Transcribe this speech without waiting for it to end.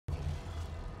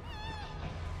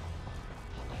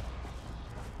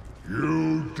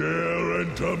You dare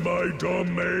enter my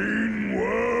domain,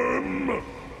 worm?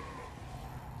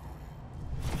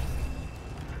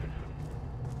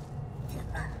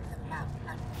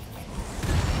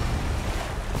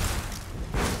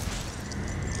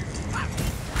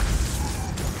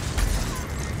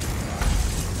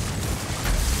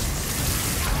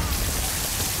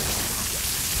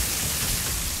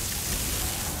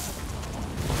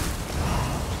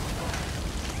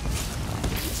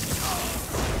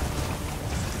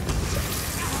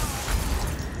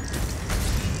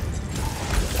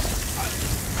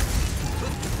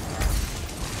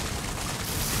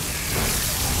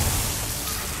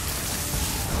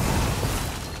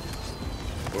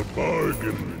 A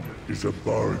bargain is a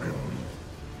bargain.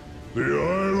 The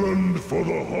island for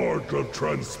the heart of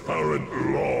transparent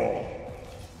law.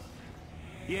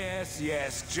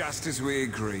 Yes, just as we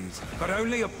agreed. But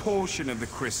only a portion of the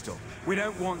crystal. We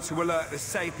don't want to alert the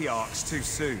Sapiarchs too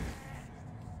soon.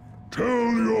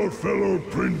 Tell your fellow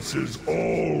princes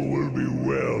all will be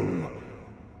well.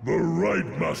 The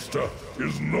right master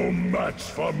is no match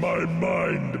for my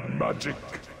mind magic.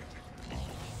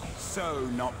 So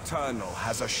Nocturnal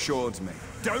has assured me.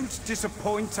 Don't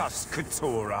disappoint us,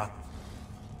 Keturah.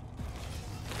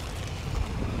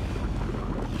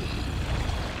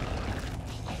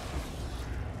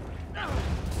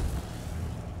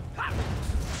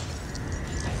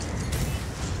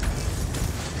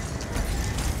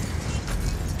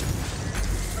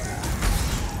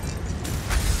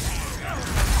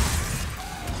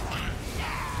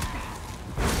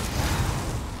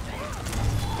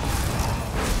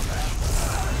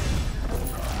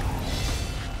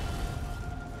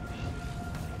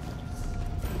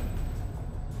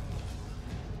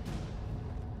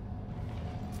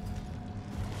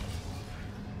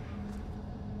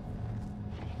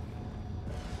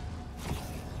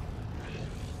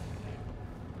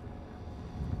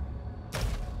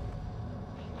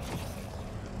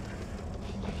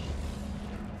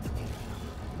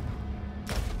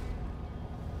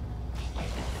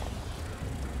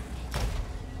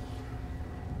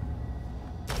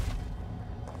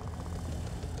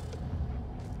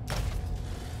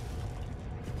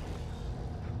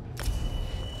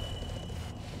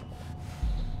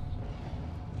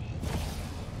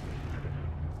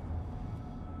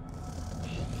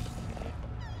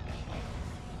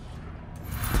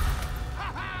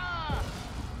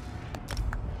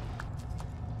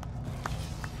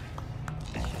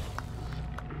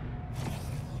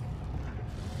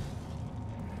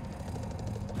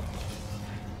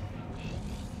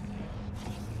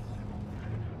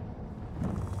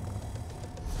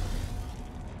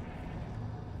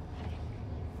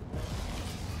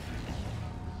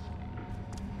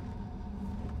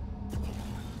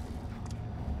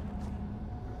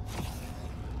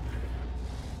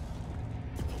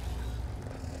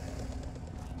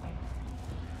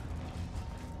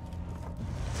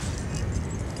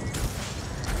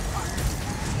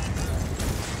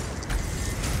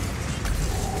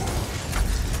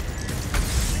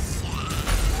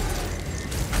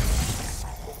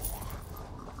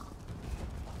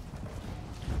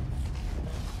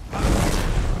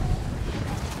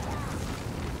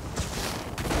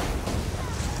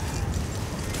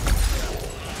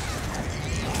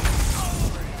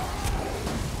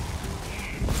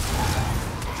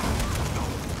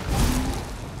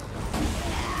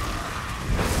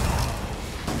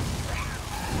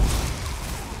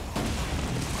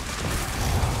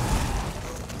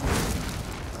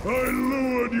 I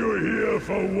lured you here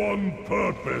for one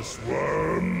purpose,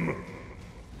 worm.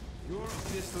 Your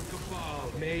Abyssal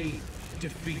Cabal may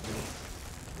defeat me,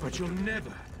 but you'll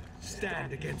never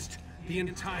stand against the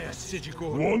entire Psijic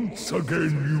Order. Once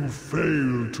again you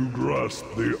fail to grasp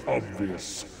the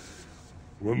obvious.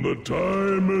 When the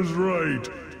time is right,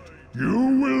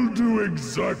 you will do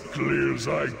exactly as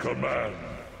I command.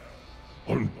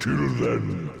 Until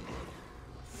then,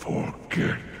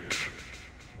 forget.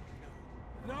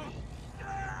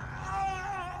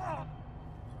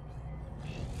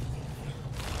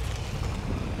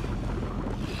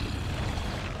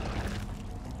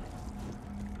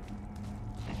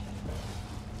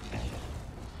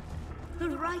 The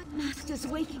right master's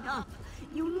waking up.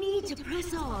 You need to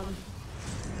press on.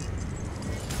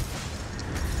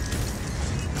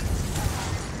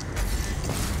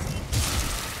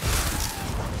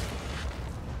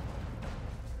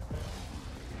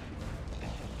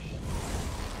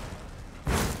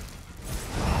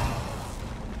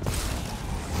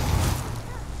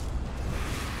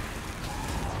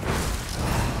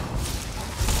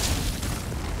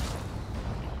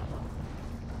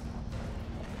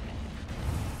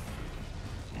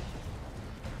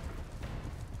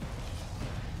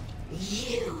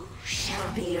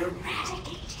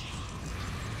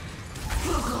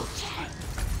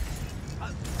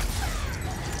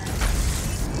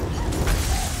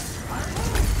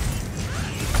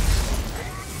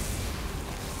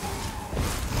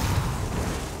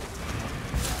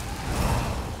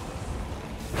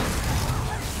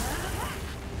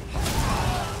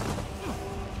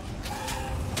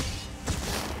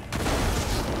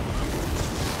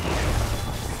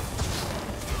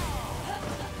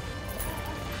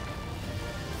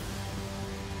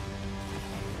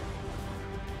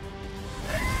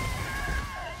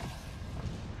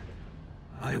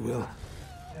 I will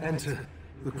enter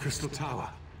the Crystal Tower.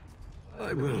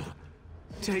 I will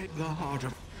take the heart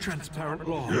of transparent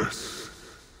law. Yes.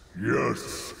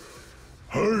 Yes.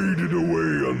 Hide it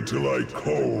away until I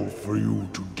call for you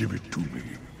to give it to me.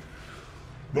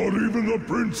 Not even the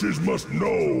princes must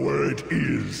know where it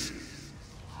is.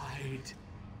 Hide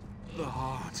the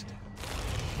heart.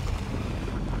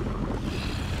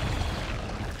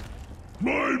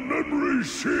 My memory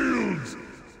shields!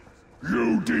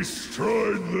 You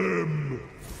destroyed them!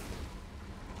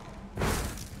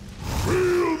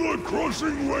 Feel the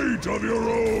crushing weight of your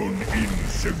own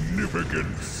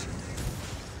insignificance!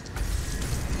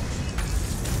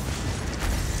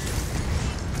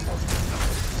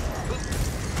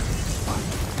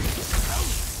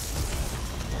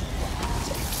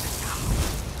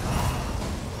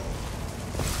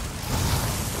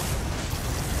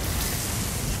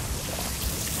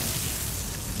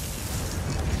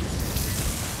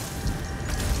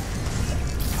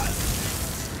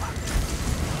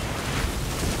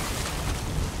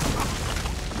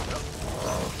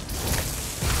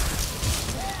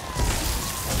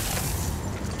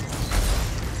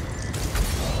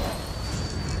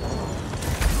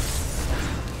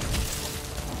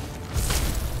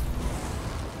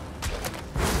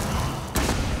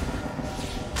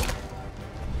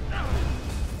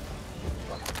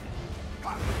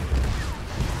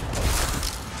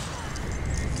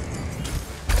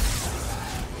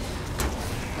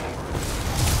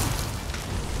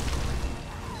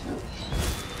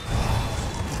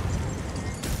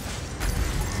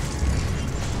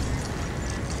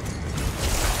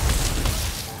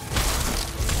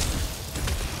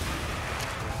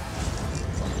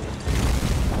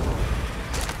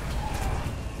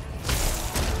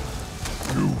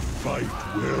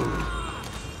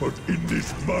 But in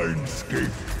this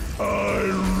mindscape, I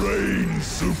reign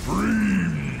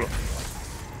supreme!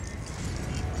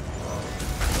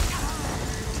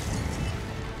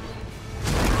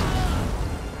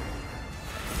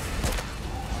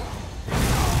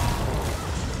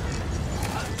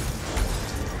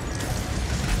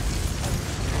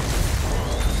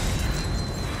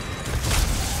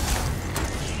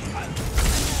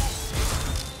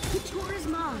 The tour is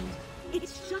mine.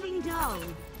 It's shutting down.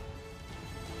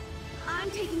 I'm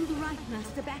taking the Right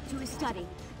Master back to his study.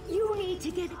 You need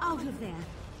to get out of there.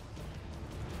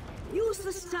 Use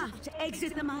the staff to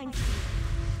exit the mine.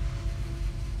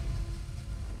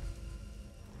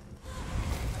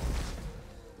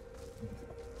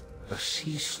 A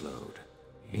sea slode.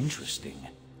 Interesting.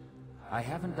 I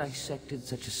haven't dissected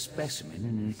such a specimen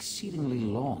in an exceedingly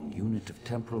long unit of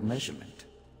temporal measurement.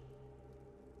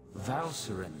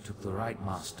 Valcerin took the Right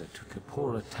Master to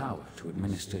Kapora Tower to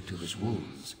administer to his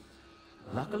wounds.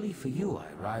 Luckily for you, I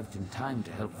arrived in time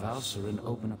to help Valcerin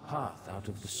open a path out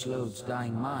of the Slode's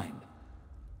dying mind.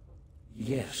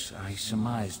 Yes, I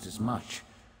surmised as much.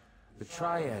 The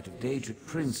triad of Daedric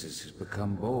princes has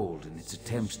become bold in its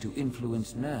attempts to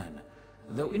influence Nirn,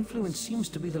 though influence seems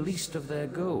to be the least of their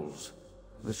goals.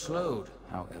 The Slode,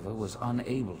 however, was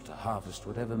unable to harvest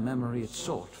whatever memory it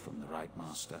sought from the Right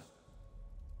Master.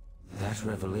 That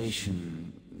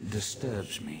revelation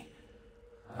disturbs me.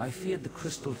 I feared the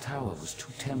Crystal Tower was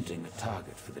too tempting a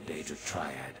target for the Daedric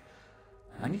Triad.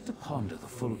 I need to ponder the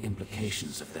full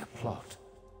implications of their plot.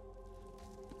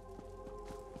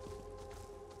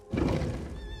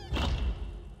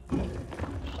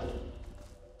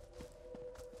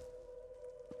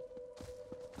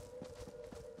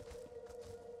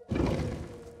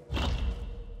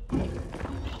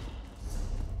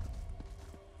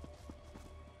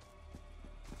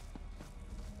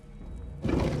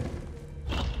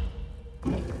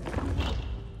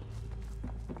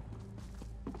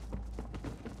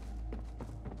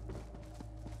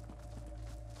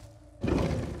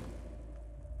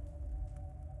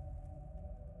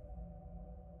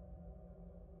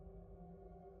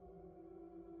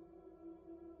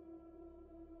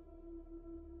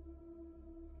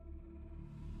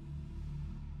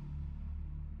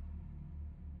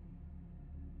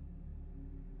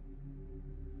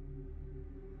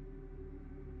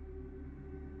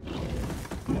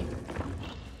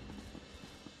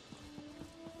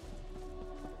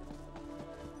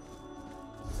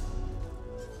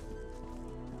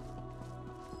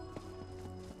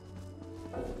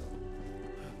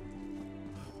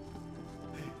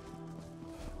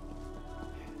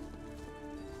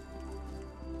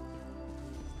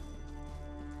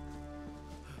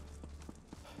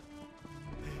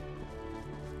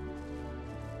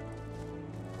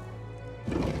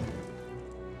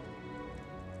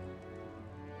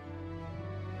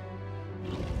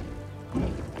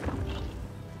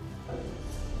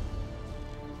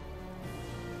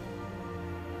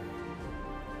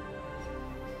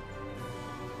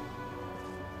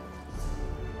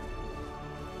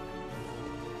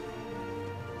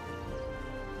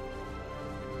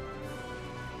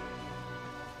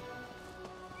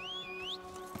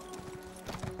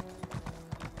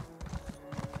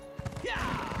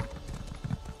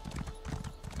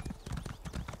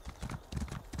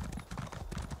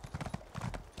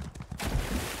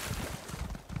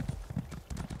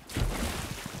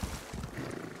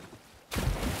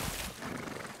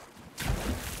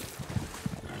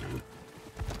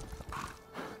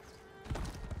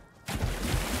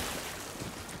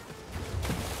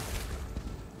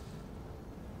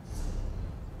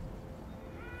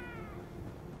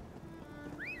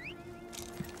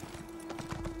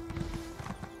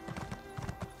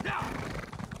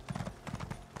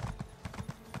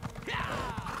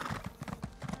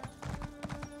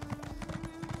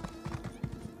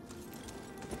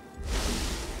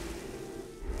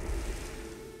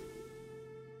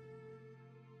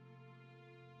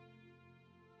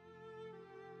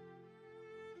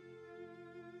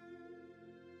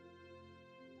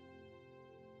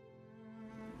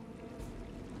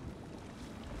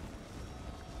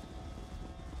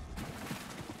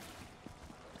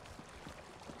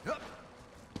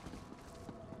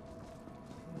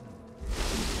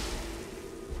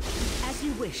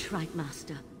 wish, Right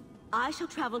Master. I shall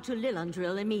travel to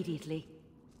Lillandril immediately.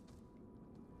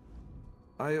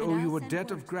 I owe you a debt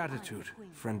of gratitude,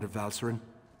 friend of Valserin.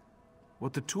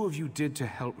 What the two of you did to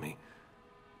help me,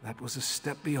 that was a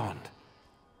step beyond.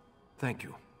 Thank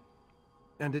you.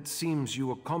 And it seems you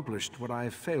accomplished what I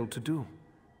have failed to do.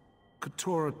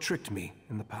 Keturah tricked me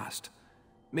in the past,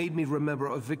 made me remember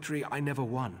a victory I never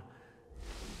won.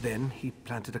 Then he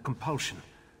planted a compulsion,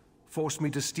 forced me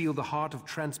to steal the heart of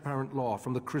transparent law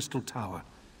from the Crystal Tower.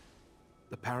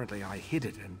 Apparently I hid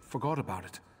it and forgot about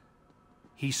it.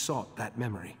 He sought that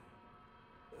memory.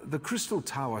 The Crystal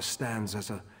Tower stands as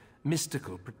a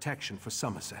mystical protection for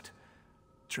Summerset.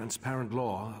 Transparent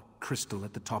law, a crystal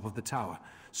at the top of the tower,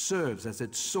 serves as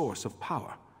its source of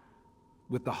power.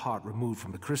 With the heart removed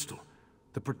from the crystal,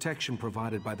 the protection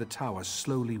provided by the tower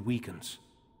slowly weakens.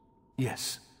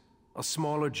 Yes, a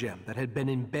smaller gem that had been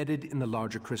embedded in the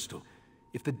larger crystal.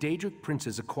 If the Daedric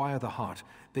princes acquire the heart,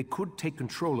 they could take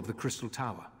control of the Crystal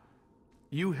Tower.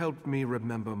 You helped me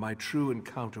remember my true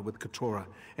encounter with Keturah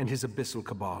and his abyssal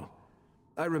cabal.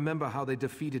 I remember how they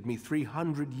defeated me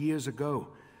 300 years ago.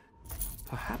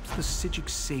 Perhaps the Psijic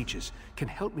sages can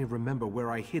help me remember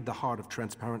where I hid the heart of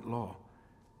transparent law.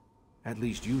 At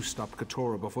least you stopped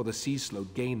Keturah before the Sea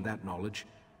Sload gained that knowledge.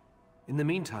 In the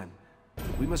meantime,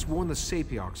 we must warn the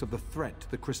Sapiarchs of the threat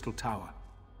to the Crystal Tower.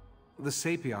 The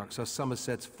Sapiarchs are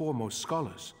Summerset's foremost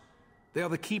scholars. They are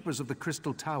the keepers of the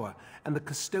Crystal Tower and the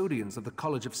custodians of the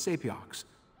College of Sapiarchs.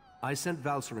 I sent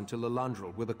Valserin to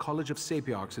Lillandril, where the College of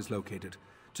Sapiarchs is located,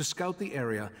 to scout the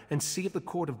area and see if the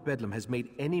Court of Bedlam has made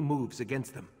any moves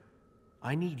against them.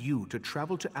 I need you to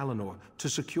travel to Alinor to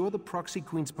secure the Proxy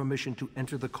Queen's permission to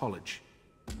enter the college.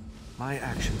 My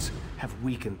actions have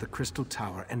weakened the Crystal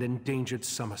Tower and endangered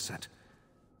Summerset.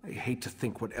 I hate to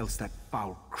think what else that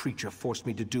foul creature forced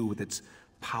me to do with its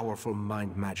powerful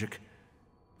mind magic.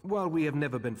 While we have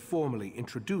never been formally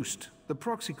introduced, the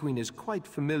Proxy Queen is quite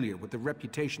familiar with the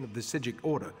reputation of the Psijic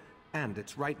Order and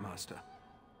its Right Master.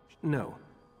 No,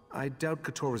 I doubt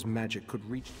Keturah's magic could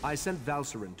reach... I sent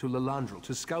Valserin to Lillandril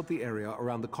to scout the area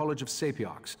around the College of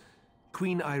Sapiarchs,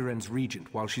 Queen Iren's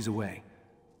regent while she's away.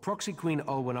 Proxy Queen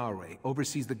Alwyn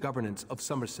oversees the governance of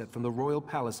Summerset from the Royal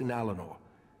Palace in Alinor.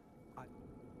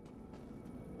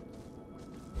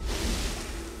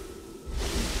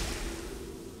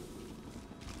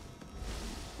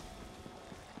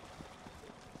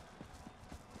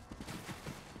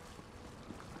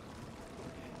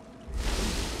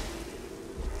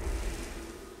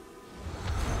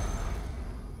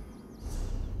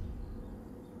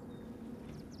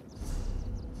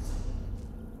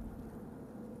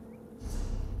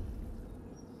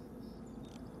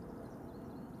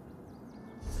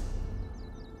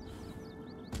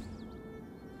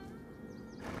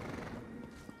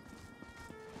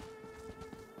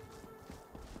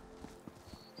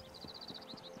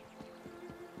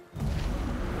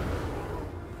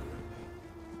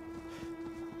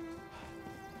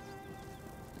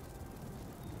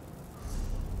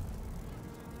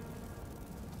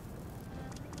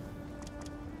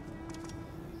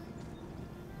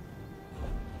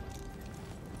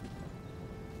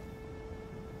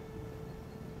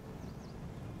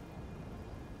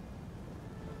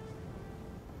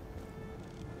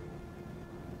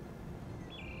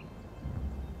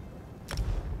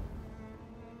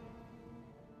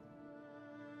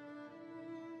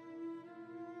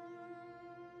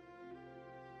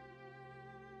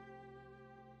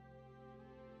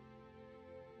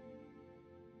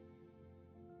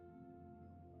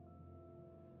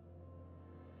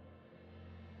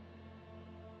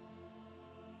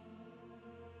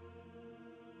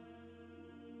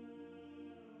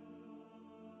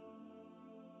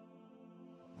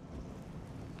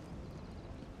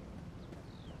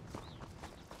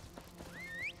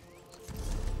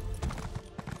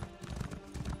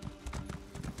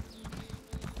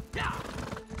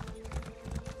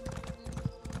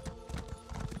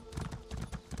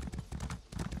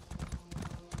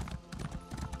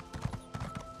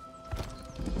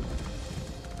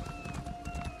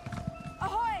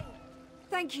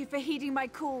 Thank you for heeding my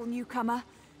call, newcomer.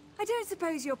 I don't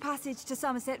suppose your passage to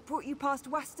Summerset brought you past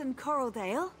Weston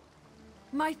Coraldale?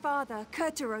 My father,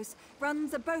 Kurtaros,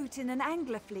 runs a boat in an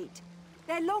angler fleet.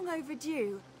 They're long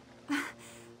overdue.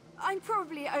 I'm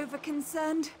probably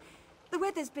over-concerned. The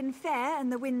weather's been fair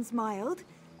and the wind's mild.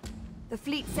 The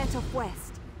fleet set off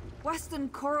west. Weston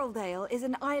Coraldale is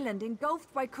an island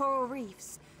engulfed by coral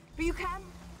reefs. But you can...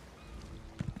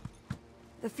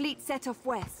 The fleet set off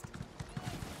west.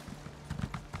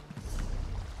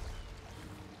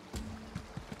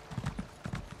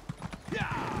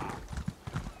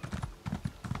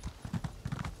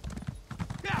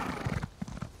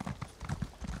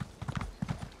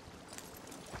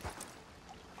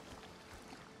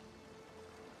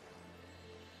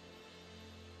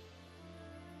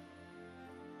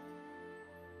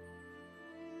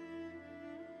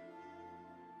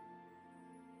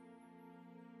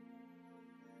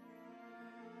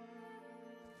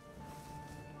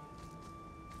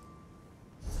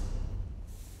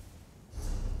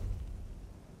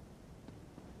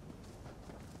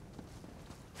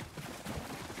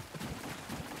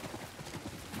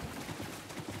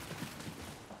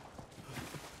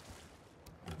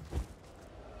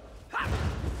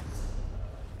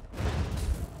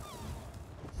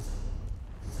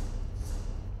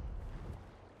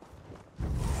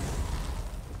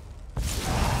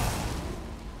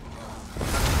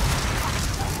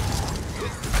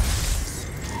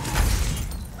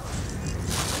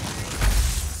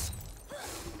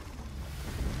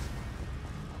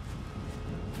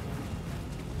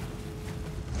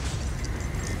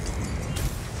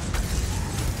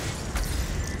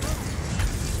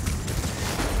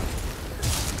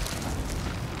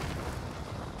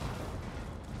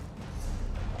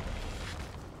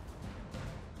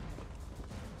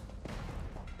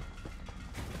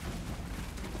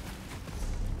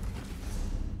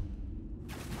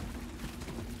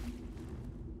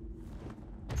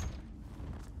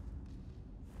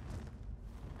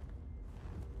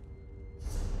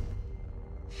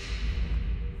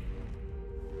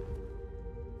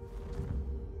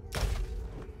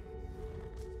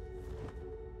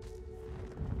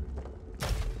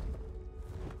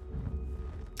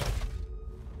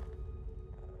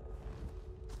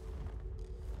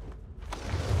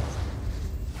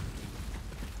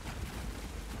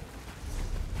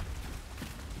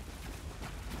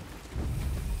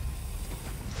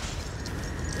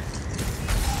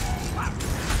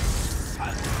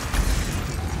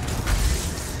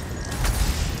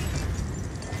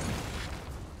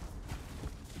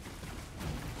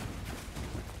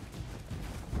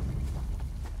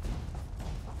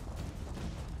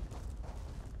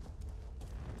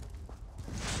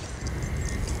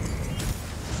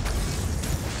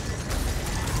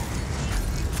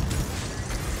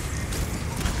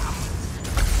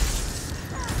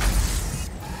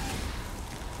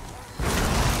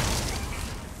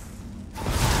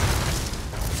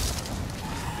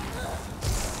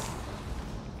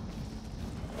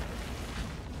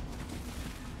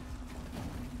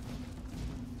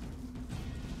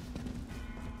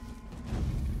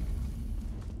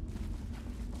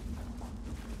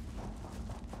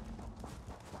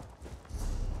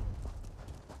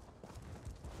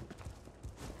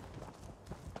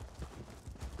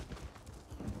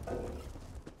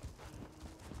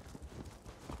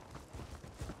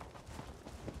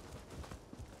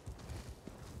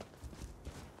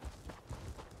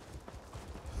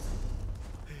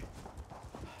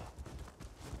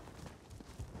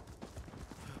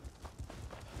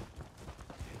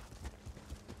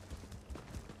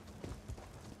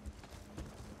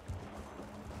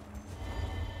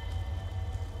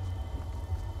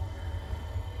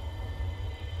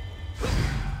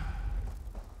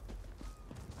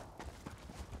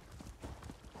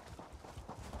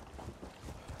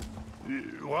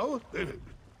 Well,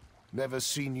 never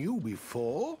seen you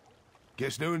before.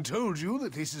 Guess no one told you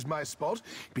that this is my spot.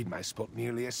 Been my spot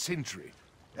nearly a century.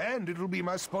 And it'll be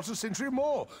my spot a century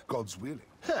more, God's willing.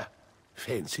 Ha!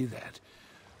 Fancy that.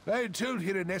 I had told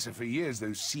Hiranessa for years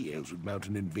those sea elves would mount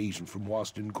an invasion from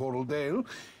Waston Coraldale.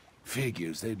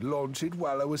 Figures they'd launch it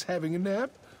while I was having a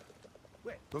nap.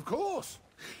 Well, of course.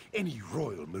 Any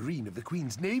Royal Marine of the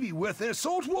Queen's Navy worth their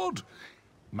salt would.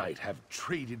 Might have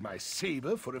traded my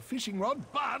saber for a fishing rod,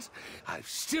 but I've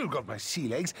still got my sea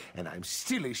legs, and I'm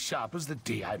still as sharp as the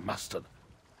day I mustered.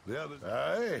 The others...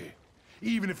 Aye.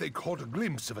 Even if they caught a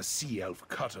glimpse of a sea elf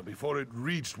cutter before it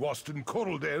reached Waston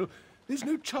Coraldale, there's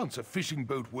no chance a fishing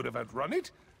boat would have outrun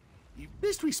it.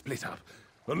 Best we split up.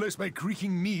 Unless my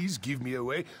creaking knees give me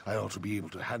away, I ought to be able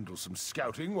to handle some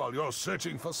scouting while you're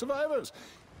searching for survivors.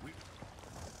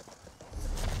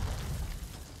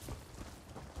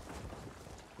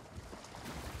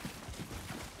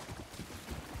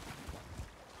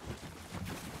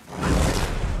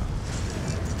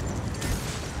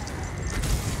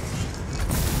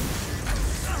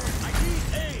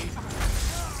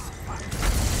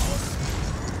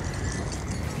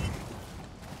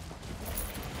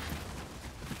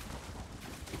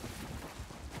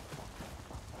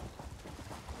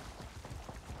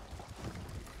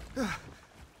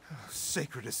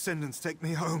 Sacred Ascendants, take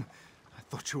me home. I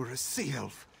thought you were a sea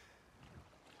elf.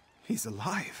 He's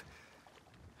alive.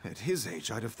 At his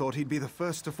age, I'd have thought he'd be the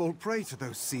first to fall prey to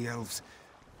those sea elves.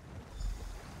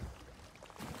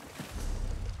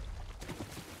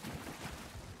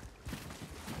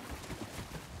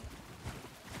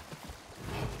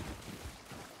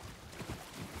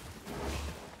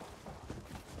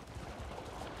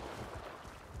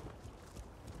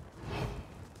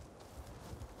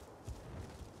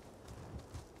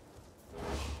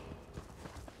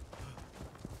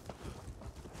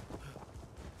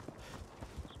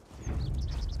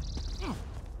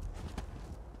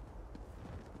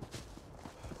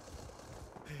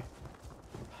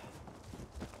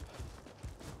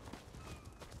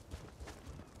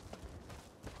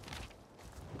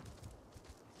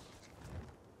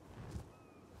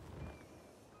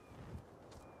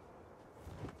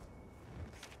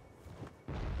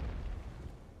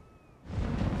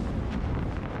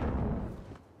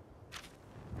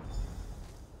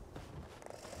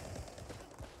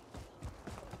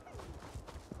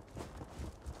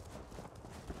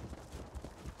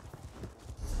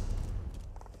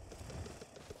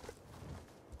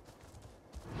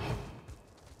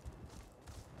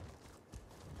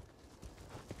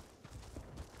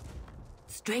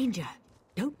 Stranger,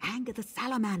 don't anger the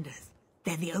salamanders.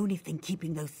 They're the only thing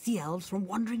keeping those sea elves from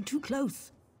wandering too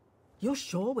close. You're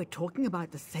sure we're talking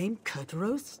about the same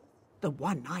Kurtaros? The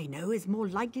one I know is more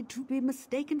likely to be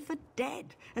mistaken for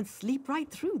dead and sleep right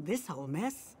through this whole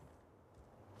mess.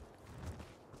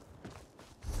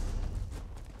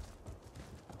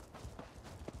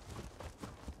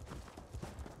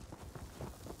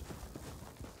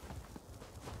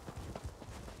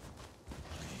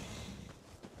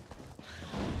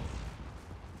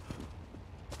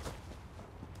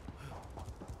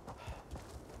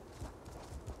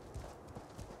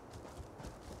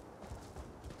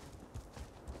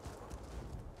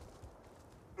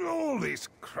 All this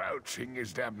crouching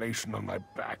is damnation on my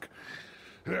back.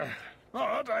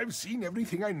 But I've seen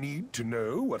everything I need to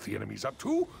know what the enemy's up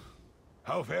to.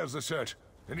 How fares the search?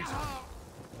 Any...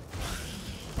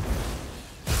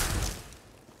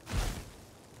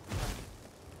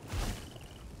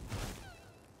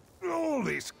 All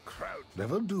this crouch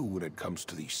never do when it comes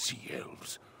to these sea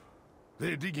elves.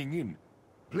 They're digging in,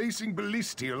 placing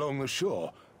ballistae along the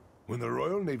shore. When the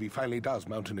Royal Navy finally does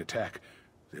mount an attack,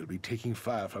 they'll be taking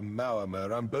fire from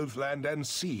Maormer on both land and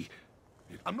sea.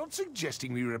 I'm not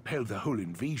suggesting we repel the whole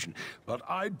invasion, but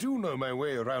I do know my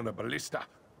way around a ballista.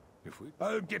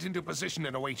 I'll get into position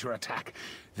and await your attack.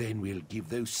 Then we'll give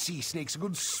those sea snakes a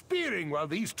good spearing while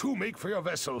these two make for your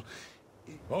vessel.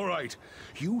 All right,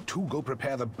 you two go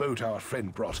prepare the boat our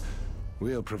friend brought.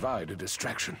 We'll provide a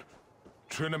distraction.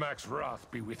 Trinamac's wrath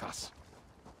be with us.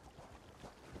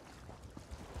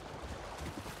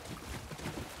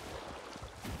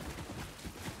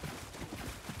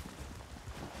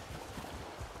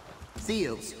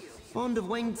 Seals. Fond of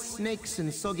winged snakes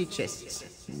and soggy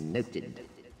chests. Noted.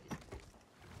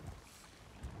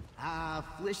 Ah,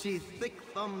 fleshy,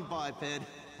 thick-thumbed biped.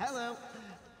 Hello.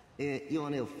 You're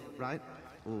an elf, right?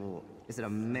 Or is it a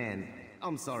man?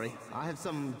 I'm sorry. I have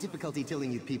some difficulty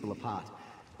telling you people apart.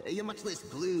 You're much less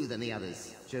blue than the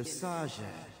others. Josiah.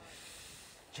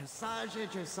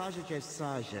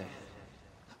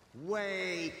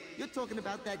 Wait, you're talking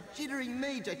about that jittering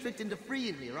mage I tricked into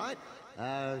freeing me, right?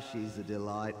 Oh, she's a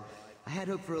delight. I had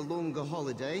hoped for a longer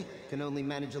holiday. Can only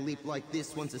manage a leap like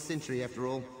this once a century after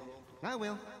all. Oh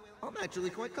well, I'm actually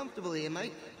quite comfortable here,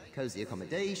 mate. Cozy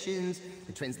accommodations,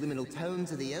 the transliminal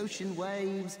tones of the ocean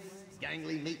waves,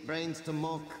 gangly meat brains to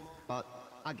mock. But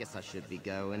I guess I should be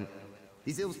going.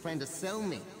 These elves plan to sell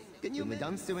me. When we're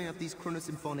done sewing up these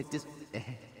chronosymphonic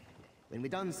when we're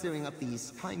done sewing up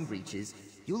these time breaches,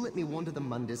 you'll let me wander the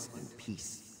Mundus in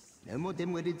peace. No more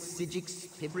dim-witted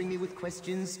Sijiks peppering me with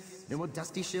questions. No more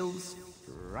dusty shelves.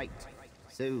 Right.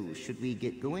 So, should we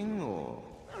get going, or...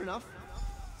 Fair enough.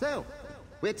 So,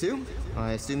 where to?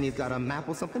 I assume you've got a map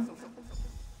or something?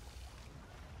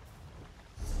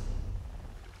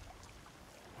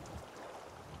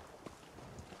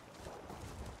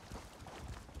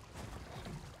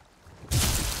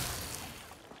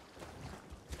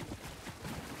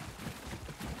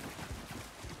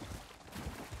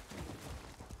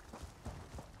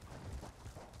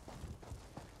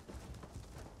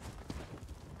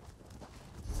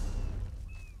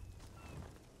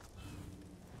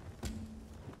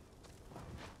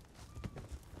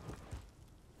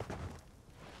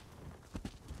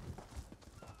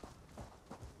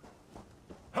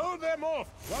 Hold them off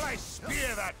while I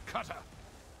spear that cutter!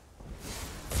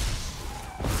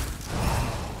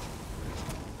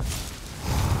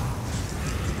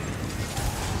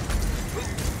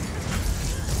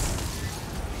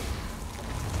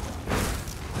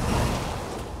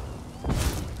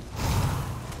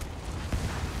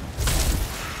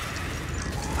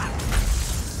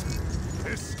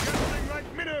 They're scattering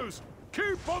like minnows!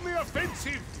 Keep on the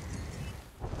offensive!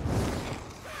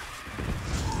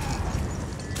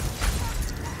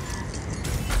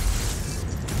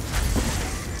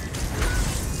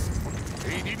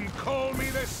 Call me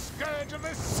the scourge of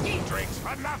the sea drakes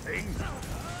for nothing!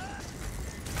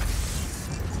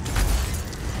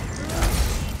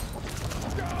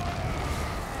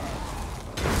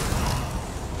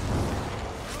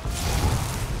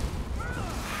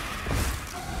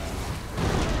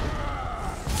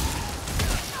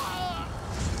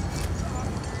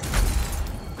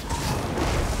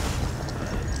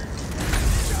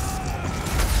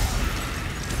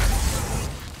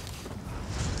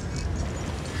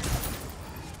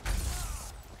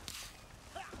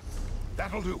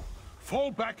 That'll do.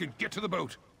 Fall back and get to the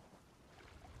boat.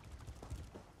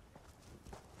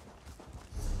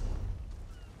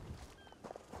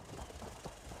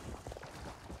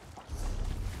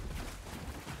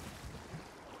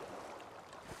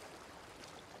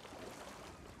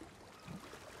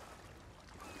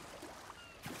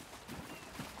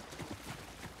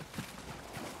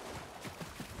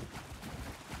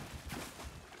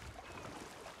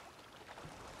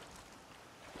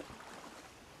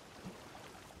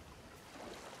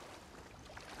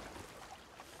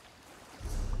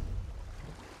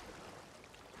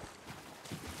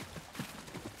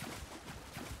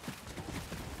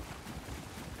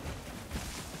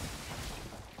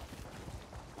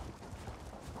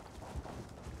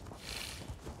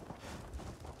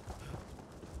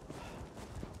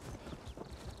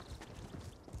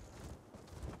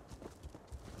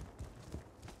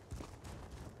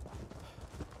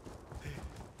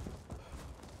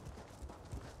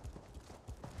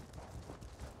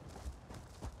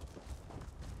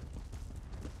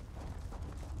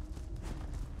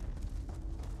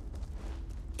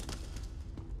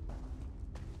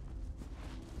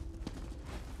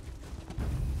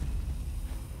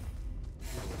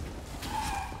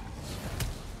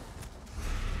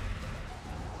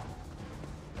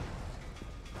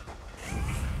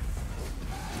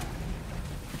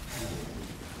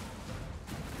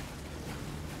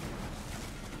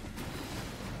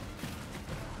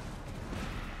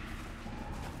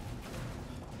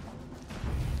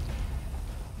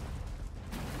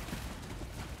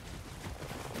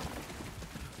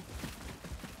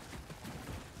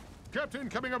 Captain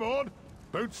coming aboard.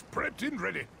 Boat's prepped and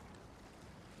ready.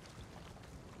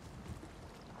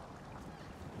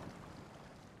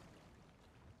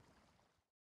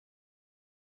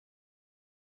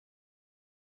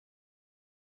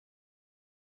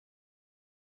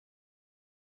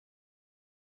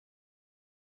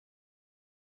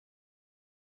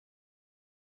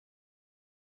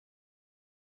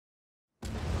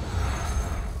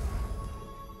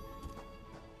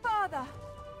 Father!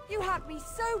 You had me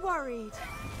so worried.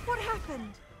 What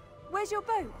happened? Where's your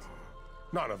boat?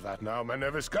 None of that now, my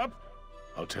nervous cup.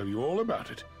 I'll tell you all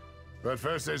about it. But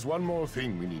first, there's one more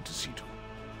thing we need to see to.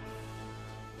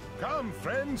 Come,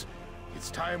 friends.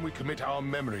 It's time we commit our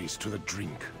memories to the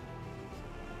drink.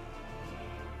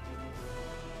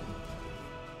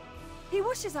 He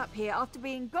washes up here after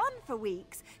being gone for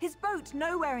weeks, his boat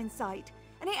nowhere in sight,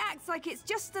 and he acts like it's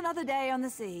just another day on the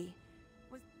sea.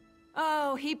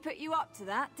 Oh, he put you up to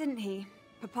that, didn't he?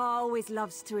 Papa always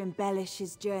loves to embellish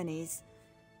his journeys.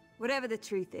 Whatever the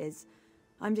truth is,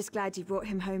 I'm just glad you brought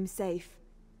him home safe.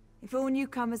 If all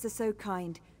newcomers are so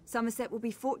kind, Summerset will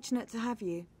be fortunate to have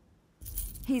you.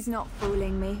 He's not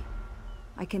fooling me.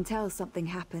 I can tell something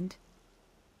happened.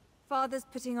 Father's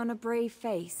putting on a brave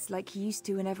face, like he used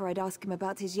to whenever I'd ask him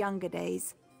about his younger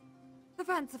days. The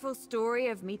fanciful story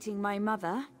of meeting my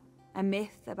mother, a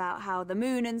myth about how the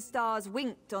moon and stars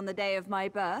winked on the day of my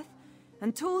birth,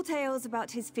 and tall tales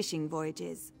about his fishing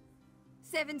voyages.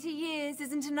 70 years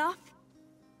isn't enough?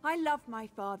 I love my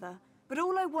father, but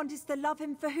all I want is to love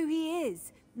him for who he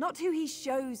is, not who he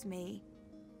shows me.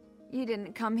 You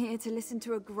didn't come here to listen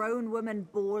to a grown woman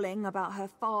bawling about her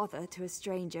father to a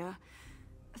stranger.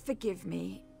 Forgive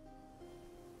me.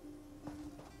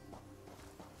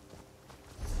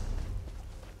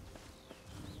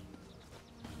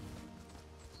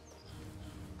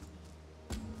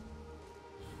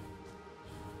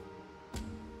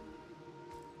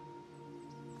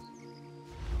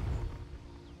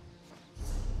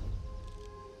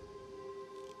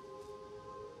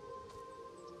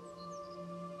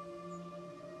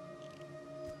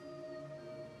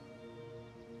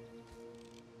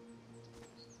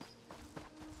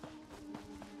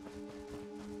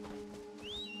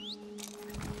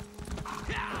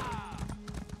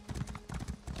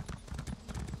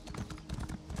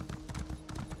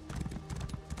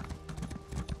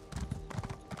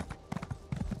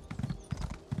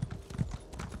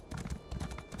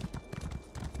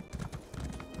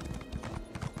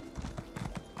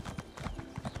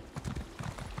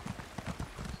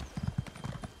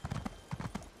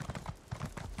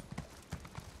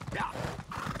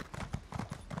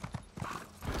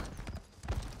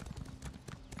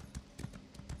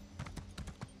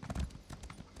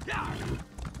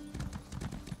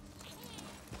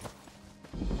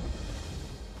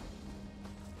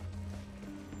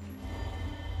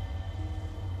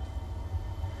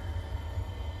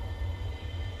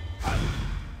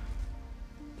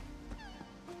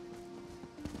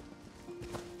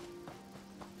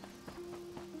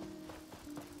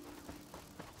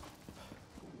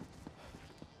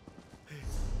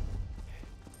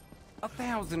 A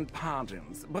thousand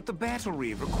pardons, but the battle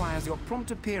reeve requires your prompt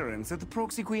appearance at the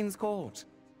Proxy Queen's court.